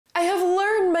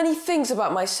many things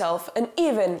about myself and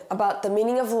even about the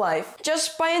meaning of life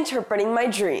just by interpreting my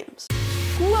dreams.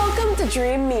 Welcome to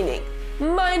Dream Meaning.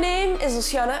 My name is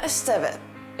Luciana Esteve.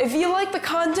 If you like the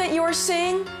content you are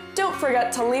seeing, don't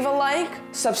forget to leave a like,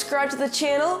 subscribe to the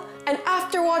channel, and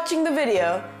after watching the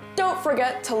video, don't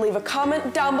forget to leave a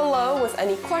comment down below with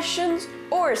any questions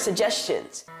or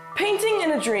suggestions. Painting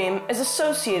in a dream is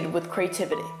associated with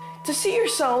creativity. To see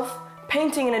yourself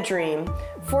painting in a dream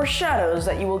foreshadows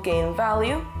that you will gain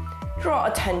value, draw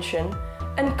attention,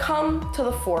 and come to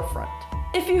the forefront.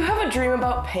 If you have a dream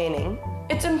about painting,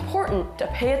 it's important to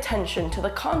pay attention to the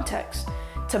context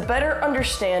to better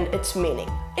understand its meaning.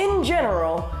 In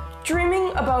general,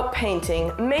 dreaming about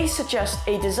painting may suggest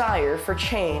a desire for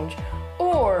change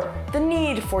or the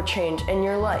need for change in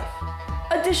your life.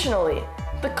 Additionally,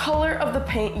 the color of the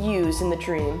paint used in the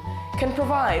dream can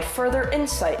provide further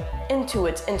insight into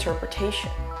its interpretation.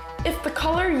 If the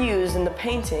color used in the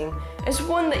painting is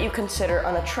one that you consider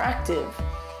unattractive,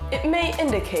 it may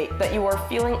indicate that you are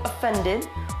feeling offended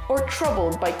or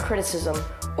troubled by criticism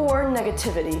or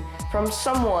negativity from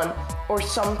someone or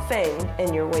something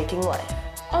in your waking life.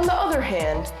 On the other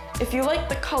hand, if you like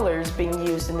the colors being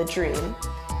used in the dream,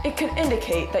 it could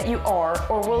indicate that you are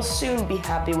or will soon be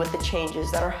happy with the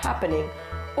changes that are happening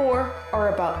or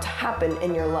are about to happen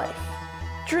in your life.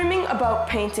 Dreaming about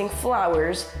painting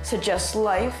flowers suggests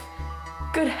life,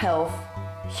 good health,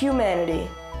 humanity,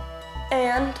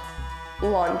 and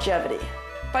longevity.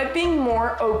 By being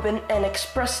more open and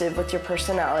expressive with your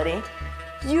personality,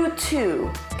 you too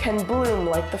can bloom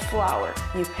like the flower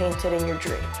you painted in your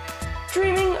dream.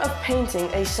 Dreaming of painting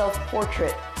a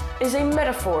self-portrait is a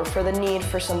metaphor for the need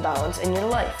for some balance in your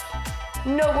life.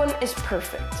 No one is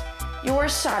perfect. You are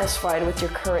satisfied with your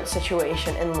current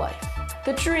situation in life.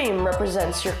 The dream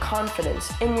represents your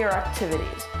confidence in your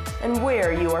activities and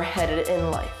where you are headed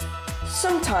in life.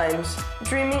 Sometimes,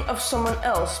 dreaming of someone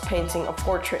else painting a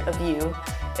portrait of you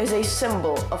is a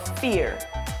symbol of fear,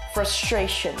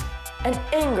 frustration, and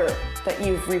anger that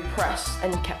you've repressed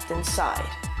and kept inside.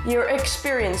 You're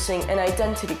experiencing an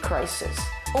identity crisis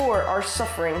or are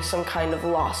suffering some kind of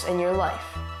loss in your life.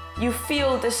 You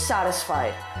feel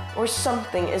dissatisfied or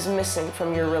something is missing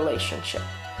from your relationship.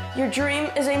 Your dream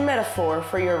is a metaphor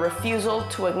for your refusal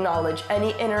to acknowledge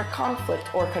any inner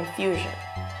conflict or confusion.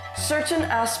 Certain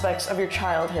aspects of your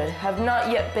childhood have not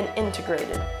yet been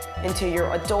integrated into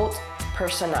your adult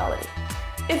personality.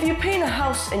 If you paint a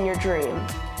house in your dream,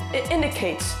 it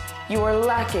indicates you are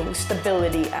lacking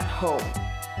stability at home.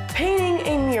 Painting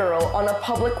a mural on a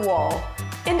public wall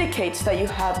indicates that you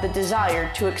have the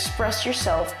desire to express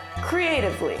yourself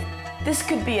creatively. This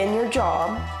could be in your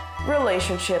job,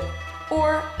 relationship,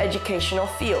 or educational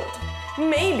field.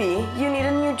 Maybe you need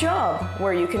a new job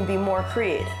where you can be more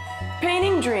creative.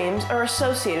 Painting dreams are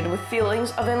associated with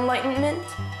feelings of enlightenment,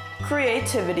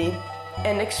 creativity,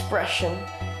 and expression,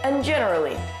 and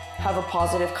generally have a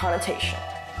positive connotation.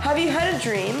 Have you had a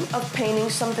dream of painting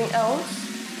something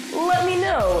else? Let me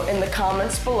know in the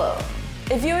comments below.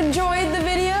 If you enjoyed the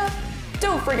video,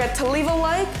 don't forget to leave a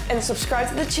like and subscribe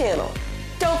to the channel.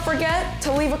 Don't forget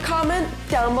to leave a comment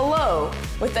down below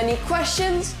with any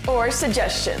questions or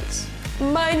suggestions.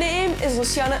 My name is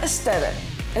Luciana Esteve,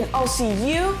 and I'll see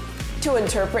you to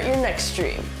interpret your next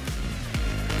dream.